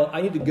right now.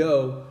 I need to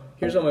go.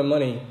 Here's all my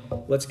money.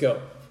 Let's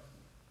go.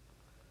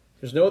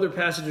 There's no other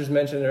passages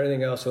mentioned or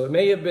anything else. So it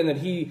may have been that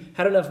he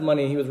had enough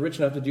money, he was rich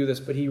enough to do this,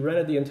 but he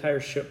rented the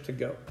entire ship to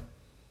go.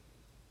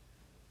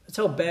 That's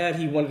how bad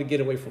he wanted to get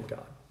away from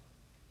God.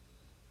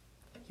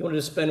 He wanted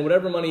to spend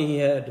whatever money he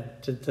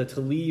had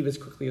to leave as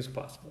quickly as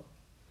possible.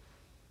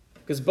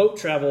 Because boat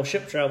travel,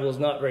 ship travel is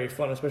not very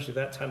fun, especially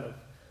that time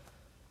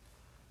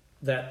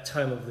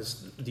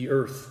of the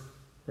earth,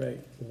 right?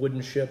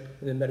 Wooden ship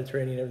in the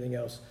Mediterranean and everything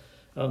else.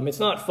 It's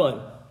not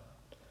fun.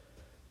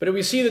 But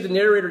we see that the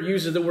narrator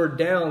uses the word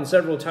down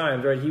several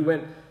times, right?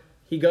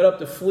 He got up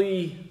to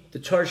flee to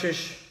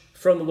Tarshish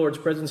from the Lord's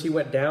presence. He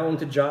went down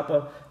to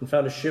Joppa and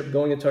found a ship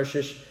going to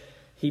Tarshish.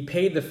 He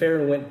paid the fare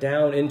and went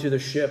down into the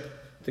ship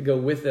to go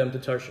with them to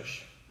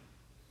Tarshish.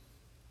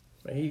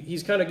 Right?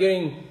 He's kind of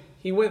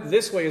he went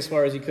this way as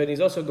far as he could, and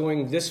he's also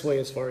going this way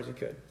as far as he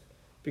could.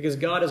 Because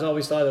God has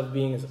always thought of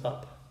being as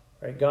up.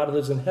 Right? God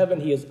lives in heaven,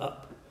 he is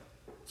up.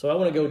 So I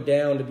want to go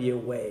down to be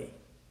away.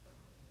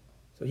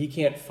 So he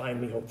can't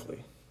find me,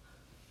 hopefully.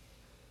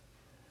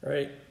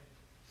 Right?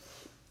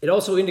 It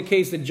also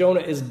indicates that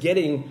Jonah is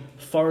getting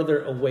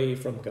farther away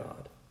from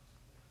God.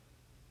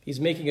 He's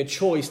making a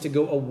choice to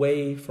go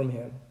away from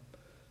him.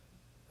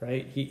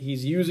 Right?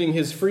 He's using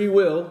his free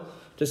will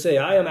to say,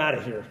 I am out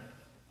of here.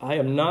 I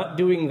am not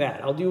doing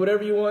that. I'll do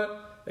whatever you want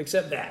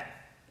except that.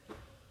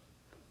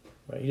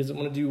 Right? He doesn't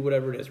want to do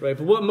whatever it is. Right?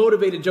 But what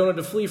motivated Jonah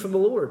to flee from the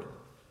Lord?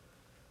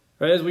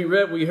 Right? As we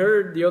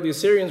heard, the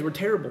Assyrians were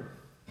terrible.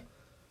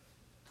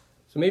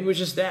 So maybe it was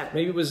just that.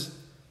 Maybe it was,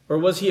 or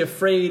was he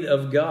afraid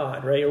of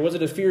God, right? Or was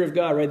it a fear of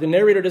God, right? The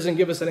narrator doesn't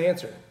give us an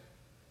answer.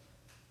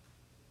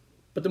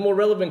 But the more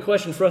relevant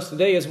question for us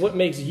today is, what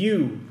makes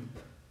you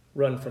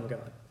run from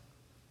God?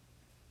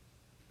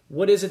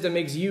 What is it that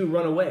makes you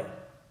run away?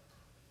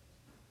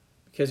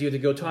 Because you have to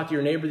go talk to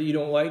your neighbor that you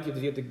don't like? You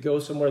have to go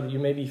somewhere that you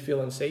maybe feel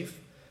unsafe?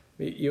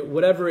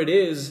 Whatever it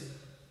is,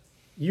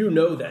 you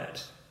know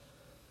that.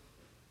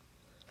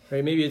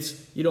 Right? Maybe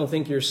it's you don't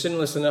think you're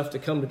sinless enough to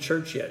come to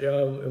church yet.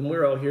 And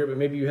we're all here, but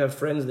maybe you have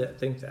friends that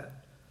think that.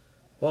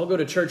 Well, I'll go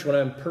to church when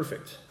I'm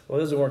perfect. Well,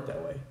 it doesn't work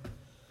that way.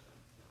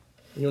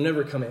 And you'll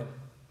never come in. And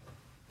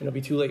it'll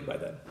be too late by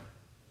then.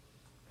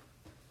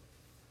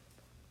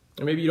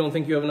 Or maybe you don't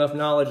think you have enough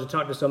knowledge to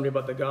talk to somebody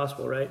about the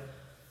gospel, right?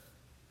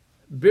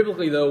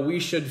 Biblically, though, we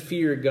should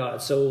fear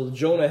God. So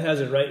Jonah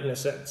has it right in a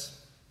sense.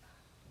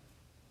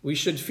 We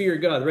should fear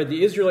God, right?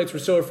 The Israelites were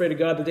so afraid of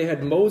God that they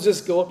had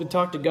Moses go up to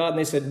talk to God, and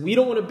they said, we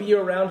don't want to be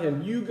around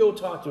him. You go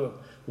talk to him.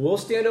 We'll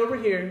stand over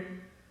here.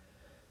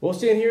 We'll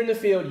stand here in the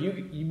field.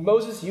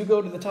 Moses, you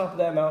go to the top of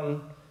that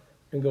mountain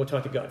and go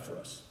talk to God for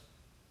us.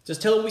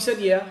 Just tell him we said,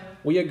 yeah,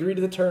 we agree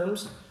to the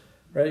terms,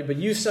 right? But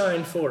you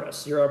signed for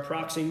us. You're our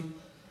proxy.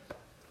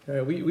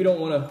 Right? We don't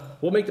want to,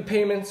 we'll make the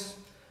payments,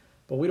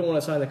 but we don't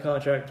want to sign the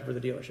contract for the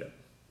dealership,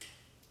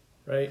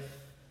 right?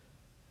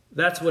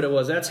 That's what it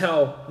was. That's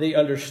how they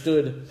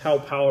understood how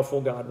powerful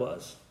God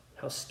was,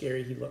 how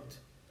scary he looked.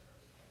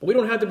 But we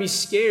don't have to be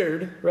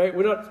scared, right?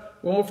 When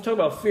we're talking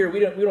about fear, we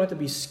don't have to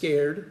be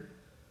scared,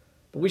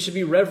 but we should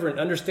be reverent,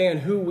 understand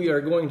who we are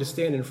going to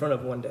stand in front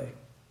of one day.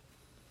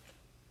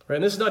 Right?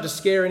 And this is not to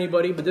scare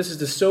anybody, but this is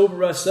to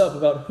sober us up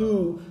about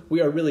who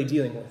we are really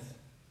dealing with.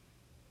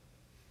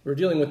 We're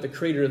dealing with the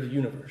creator of the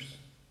universe,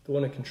 the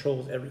one that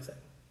controls everything.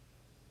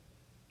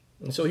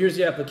 And so here's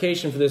the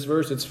application for this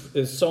verse.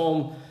 It's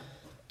Psalm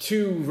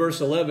 2,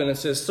 verse 11. It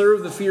says,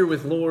 serve the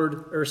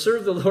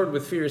Lord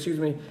with fear,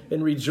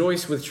 and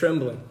rejoice with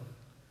trembling.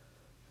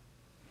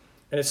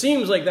 And it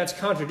seems like that's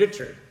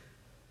contradictory.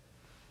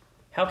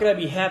 How can I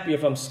be happy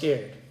if I'm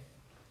scared?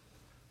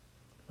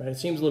 Right? It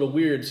seems a little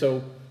weird.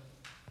 So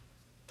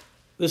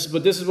this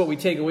is what we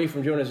take away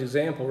from Jonah's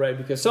example, right?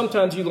 Because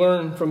sometimes you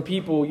learn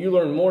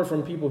more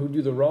from people who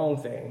do the wrong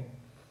thing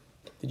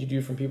than you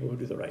do from people who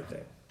do the right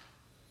thing.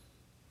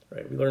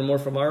 Right? We learn more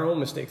from our own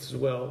mistakes as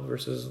well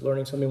versus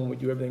learning something when we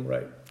do everything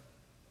right.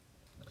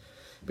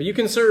 But you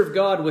can serve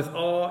God with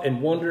awe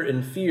and wonder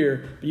and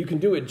fear, but you can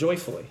do it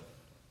joyfully.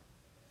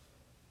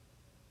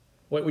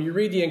 When you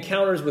read the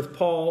encounters with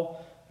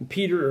Paul and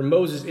Peter or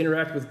Moses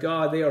interact with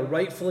God, they are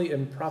rightfully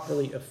and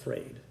properly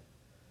afraid.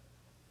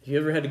 If you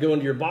ever had to go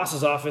into your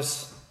boss's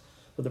office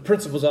or the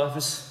principal's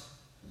office,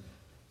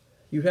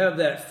 you have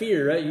that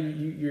fear, right?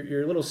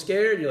 You're a little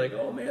scared. You're like,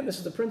 oh man, this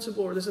is the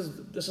principal or this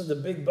is the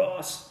big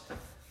boss.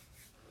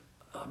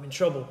 I'm in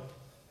trouble.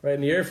 Right?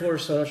 In the Air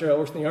Force, I'm not sure how it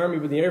works in the Army,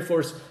 but in the Air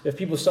Force, if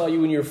people saw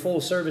you in your full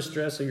service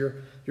dress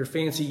or your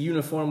fancy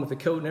uniform with the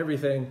coat and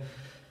everything,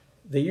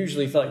 they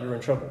usually thought you were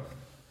in trouble.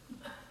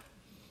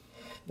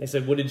 They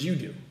said, what did you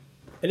do?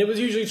 And it was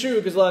usually true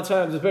because a lot of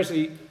times,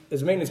 especially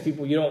as maintenance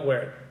people, you don't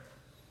wear it.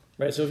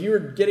 Right? So if you were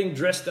getting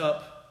dressed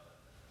up,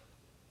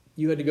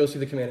 you had to go see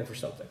the commander for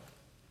something.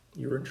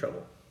 You were in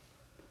trouble.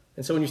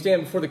 And so when you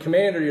stand before the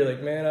commander, you're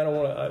like, man, I don't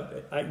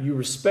want to. You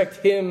respect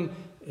him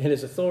and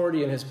his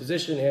authority and his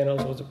position and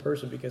also as a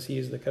person because he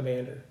is the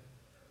commander.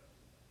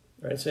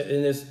 Right? So,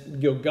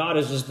 and God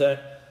is just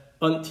that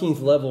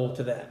umpteenth level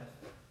to that.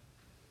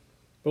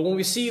 But when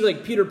we see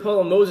like Peter,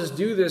 Paul, and Moses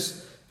do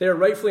this, they are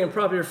rightfully and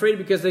properly afraid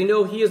because they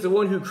know he is the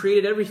one who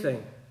created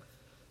everything.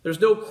 There's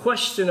no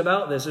question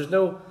about this. There's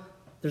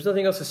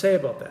nothing else to say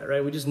about that,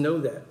 right? We just know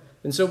that.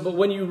 And so, but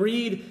when you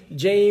read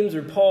James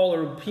or Paul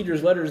or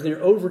Peter's letters,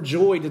 they're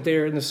overjoyed that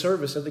they're in the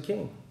service of the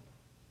King.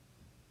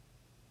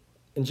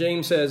 And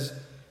James says,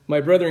 my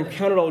brethren,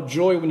 count it all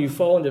joy when you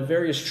fall into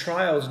various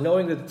trials,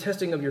 knowing that the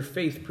testing of your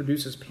faith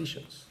produces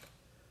patience.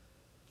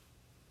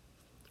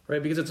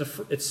 Right? Because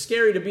it's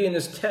scary to be in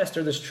this test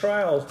or this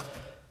trial,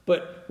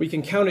 but we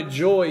can count it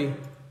joy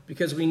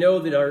because we know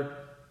that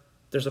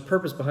there's a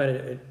purpose behind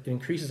it. It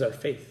increases our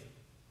faith.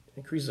 It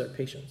increases our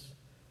patience.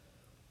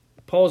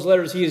 Paul's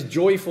letters, he is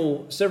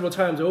joyful several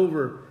times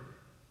over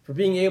for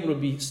being able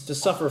to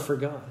suffer for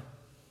God.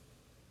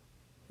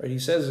 Right? He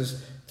says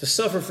this, to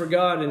suffer for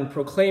God and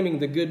proclaiming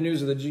the good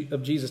news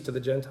of Jesus to the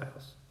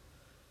Gentiles.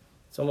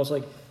 It's almost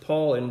like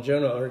Paul and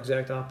Jonah are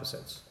exact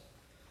opposites.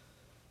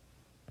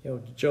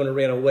 Jonah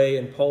ran away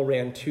and Paul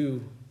ran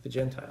to the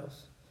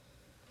Gentiles.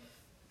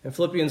 In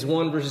Philippians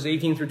 1, verses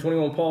 18 through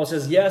 21, Paul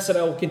says, yes, and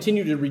I will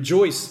continue to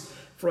rejoice,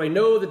 for I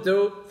know that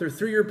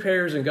through your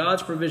prayers and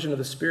God's provision of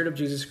the Spirit of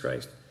Jesus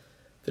Christ,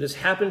 that has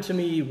happened to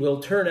me will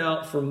turn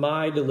out for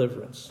my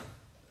deliverance.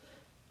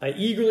 I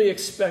eagerly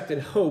expect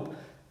and hope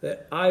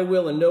that I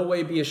will in no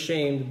way be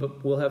ashamed,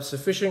 but will have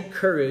sufficient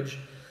courage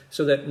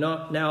so that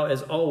not now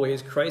as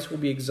always Christ will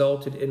be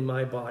exalted in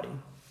my body,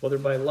 whether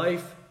by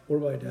life or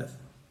by death.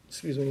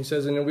 He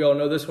says, and we all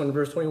know this one,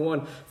 verse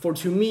 21, for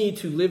to me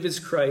to live is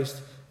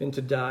Christ and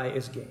to die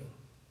is gain.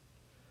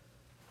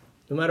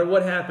 No matter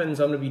what happens,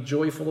 I'm going to be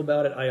joyful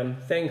about it. I am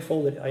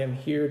thankful that I am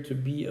here to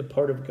be a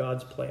part of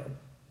God's plan.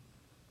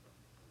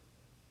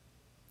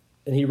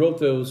 And he wrote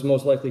those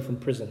most likely from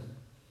prison.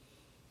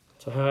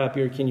 So how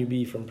happier can you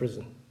be from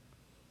prison?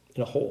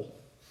 In a hole.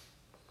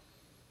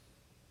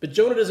 But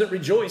Jonah doesn't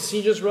rejoice.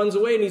 He just runs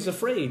away and he's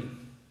afraid.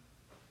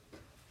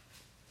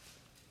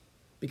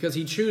 Because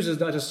he chooses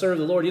not to serve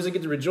the Lord. He doesn't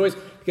get to rejoice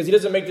because he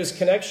doesn't make this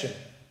connection.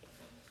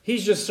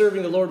 He's just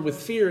serving the Lord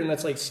with fear, and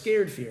that's like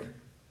scared fear.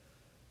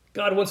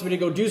 God wants me to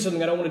go do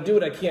something. I don't want to do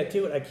it. I can't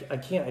do it. I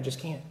can't. I just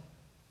can't.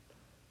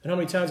 And how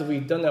many times have we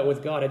done that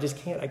with God? I just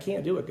can't. I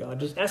can't do it, God.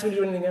 Just ask me to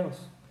do anything else.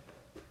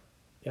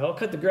 Yeah, I'll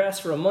cut the grass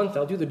for a month.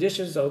 I'll do the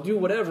dishes. I'll do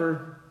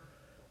whatever.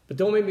 But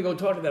don't make me go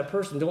talk to that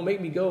person. Don't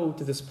make me go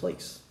to this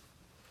place.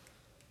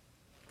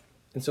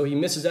 And so he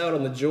misses out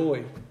on the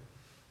joy,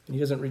 and he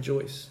doesn't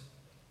rejoice.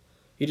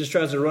 He just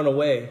tries to run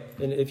away.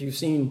 And if you've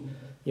seen,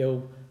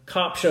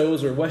 cop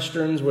shows or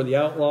westerns where the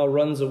outlaw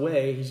runs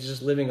away, he's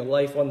just living a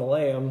life on the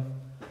lam,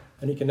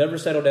 and he can never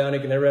settle down. He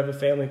can never have a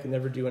family. He can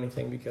never do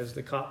anything because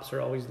the cops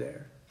are always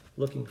there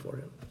looking for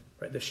him.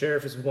 Right? The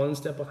sheriff is one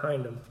step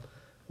behind him,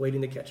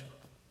 waiting to catch him.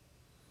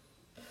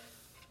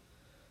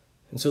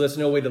 And so that's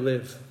no way to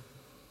live.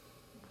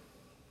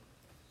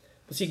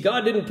 But see,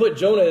 God didn't put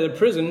Jonah in a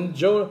prison,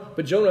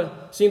 but Jonah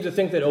seemed to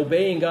think that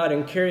obeying God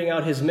and carrying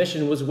out his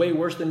mission was way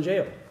worse than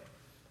jail,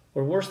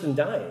 or worse than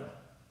dying.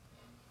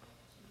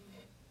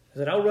 He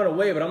said, I'll run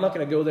away, but I'm not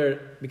going to go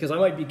there because I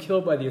might be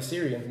killed by the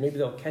Assyrians. Maybe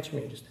they'll catch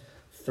me and just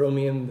throw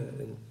me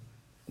in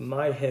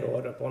my head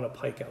up on a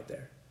pike out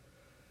there.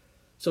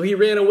 So he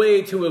ran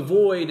away to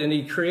avoid, and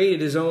he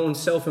created his own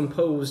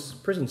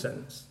self-imposed prison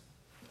sentence.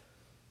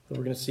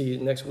 We're going to see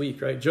it next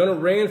week, right? Jonah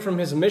ran from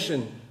his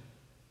mission.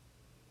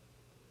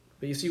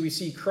 But you see, we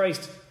see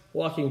Christ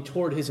walking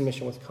toward his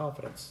mission with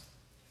confidence.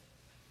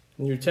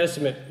 In the New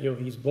Testament,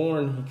 he's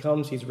born, he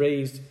comes, he's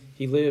raised,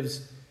 he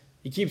lives.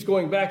 He keeps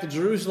going back to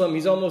Jerusalem.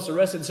 He's almost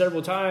arrested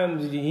several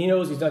times. He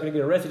knows he's not going to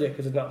get arrested yet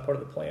because it's not part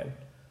of the plan.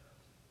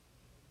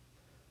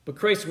 But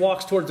Christ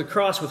walks towards the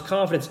cross with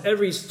confidence.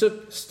 Every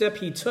step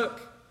he took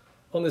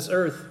on this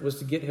earth was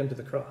to get him to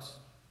the cross.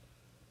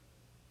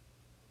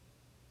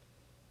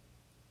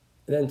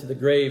 And then to the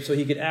grave, so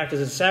he could act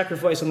as a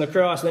sacrifice on the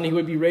cross, and then he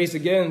would be raised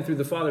again through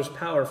the Father's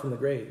power from the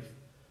grave.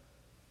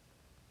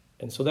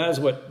 And so that is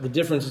what the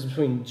differences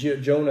between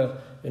Jonah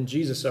and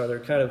Jesus are.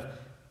 They're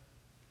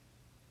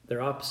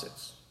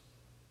opposites,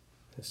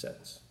 in a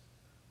sense.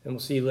 And we'll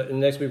see, and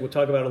next week we'll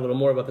talk about a little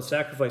more about the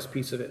sacrifice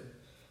piece of it.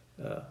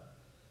 Because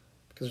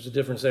there's a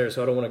difference there,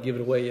 so I don't want to give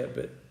it away yet,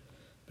 but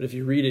if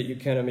you read it, you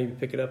kind of maybe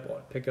pick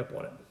up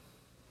on it.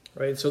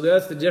 Right? So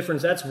that's the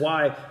difference. That's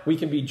why we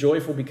can be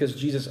joyful, because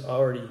Jesus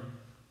already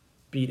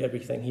beat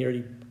everything. He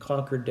already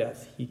conquered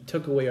death. He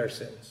took away our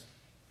sins.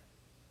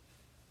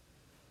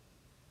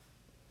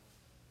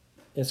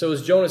 And so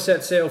as Jonah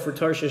set sail for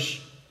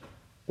Tarshish,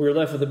 we were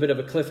left with a bit of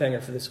a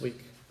cliffhanger for this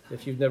week.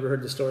 If you've never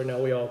heard the story, now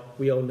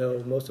we all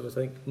know, most of us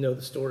I think know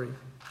the story.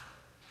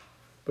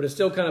 But it's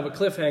still kind of a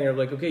cliffhanger,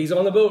 like, okay, he's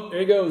on the boat,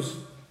 there he goes.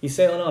 He's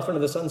sailing off into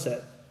the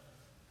sunset.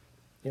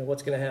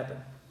 What's going to happen?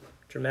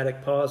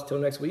 Dramatic pause till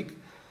next week.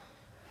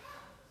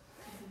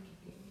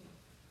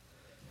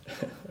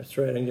 That's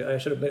right. I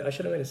should have made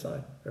a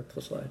sign or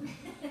a slide.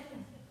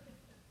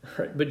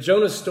 Right. But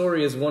Jonah's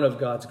story is one of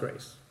God's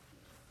grace.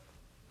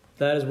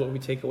 That is what we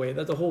take away.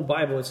 That's the whole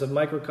Bible. It's a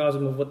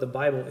microcosm of what the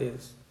Bible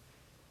is.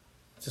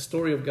 It's a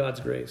story of God's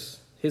grace.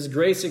 His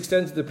grace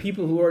extends to the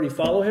people who already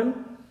follow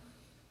him,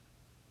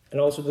 and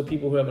also the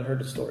people who haven't heard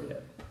the story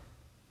yet.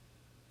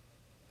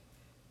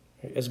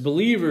 As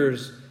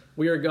believers,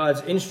 we are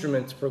God's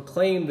instrument to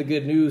proclaim the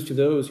good news to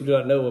those who do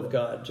not know of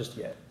God just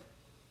yet.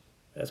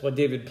 That's why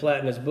David Platt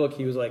in his book,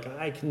 he was like,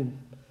 I can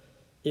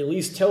at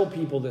least tell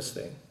people this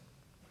thing.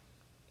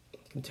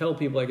 I can tell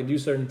people I can do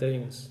certain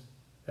things.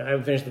 And I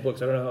haven't finished the book,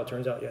 so I don't know how it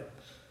turns out yet.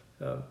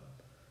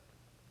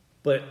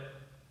 But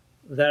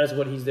that is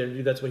what he's there to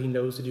do. That's what he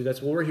knows to do.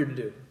 That's what we're here to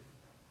do.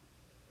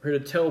 We're here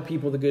to tell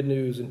people the good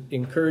news and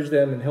encourage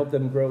them and help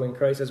them grow in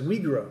Christ as we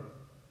grow.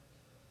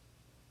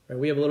 Right?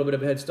 We have a little bit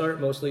of a head start,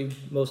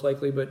 most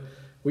likely, but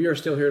we are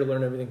still here to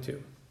learn everything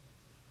too.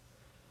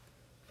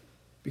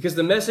 Because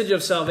the message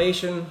of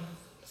salvation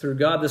through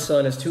God the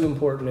Son is too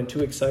important and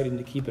too exciting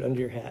to keep it under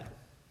your hat.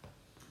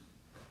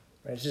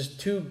 Right? It's just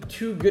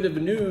too good of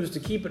news to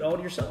keep it all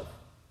to yourself.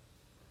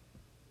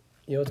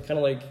 It's kind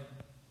of like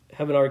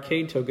having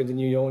arcade tokens and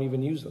you don't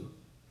even use them.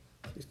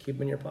 Just keep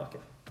them in your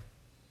pocket.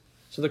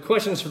 So the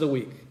questions for the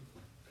week.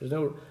 This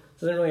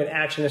isn't really an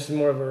action. This is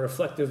more of a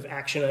reflective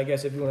action, I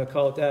guess, if you want to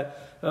call it that.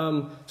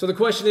 So the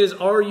question is,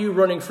 are you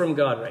running from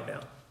God right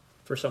now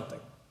for something?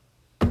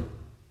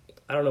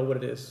 I don't know what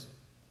it is.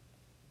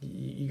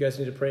 You guys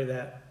need to pray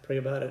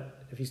about it.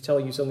 If he's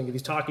telling you something, if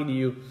he's talking to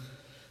you,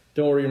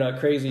 don't worry, you're not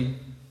crazy.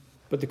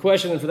 But the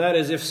question for that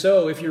is, if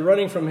so, if you're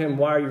running from him,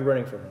 why are you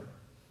running from him?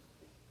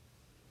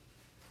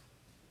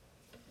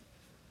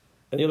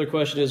 And the other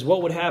question is,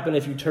 what would happen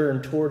if you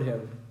turned toward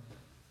him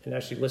and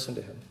actually listened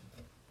to him?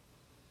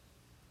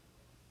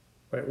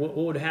 Right? What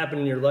would happen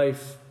in your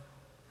life?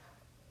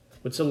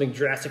 Would something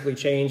drastically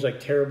change, like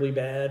terribly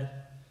bad?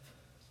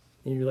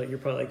 And you're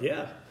probably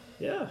like,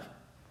 yeah.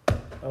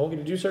 I won't get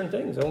to do certain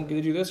things. I won't get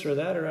to do this or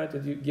that, or I have to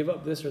give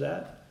up this or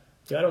that.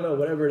 I don't know,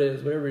 whatever it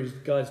is, whatever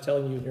God's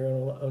telling you in your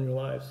own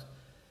lives.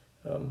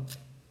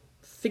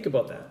 Think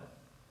about that.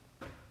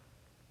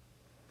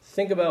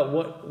 Think about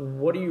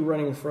what are you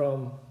running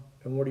from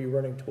and what are you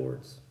running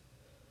towards?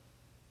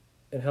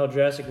 And how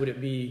drastic would it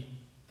be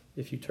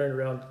if you turned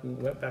around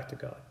and went back to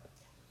God?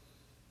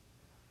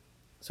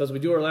 So as we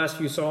do our last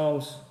few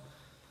songs,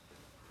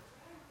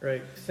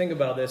 right, think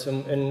about this.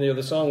 And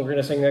the song we're going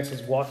to sing next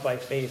is Walk by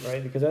Faith,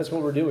 right? Because that's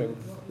what we're doing.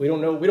 We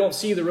don't know. We don't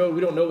see the road.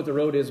 We don't know what the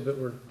road is, but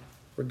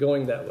we're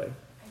going that way.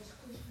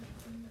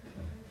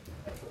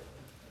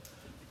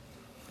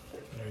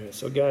 All right,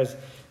 so guys,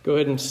 go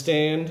ahead and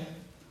stand.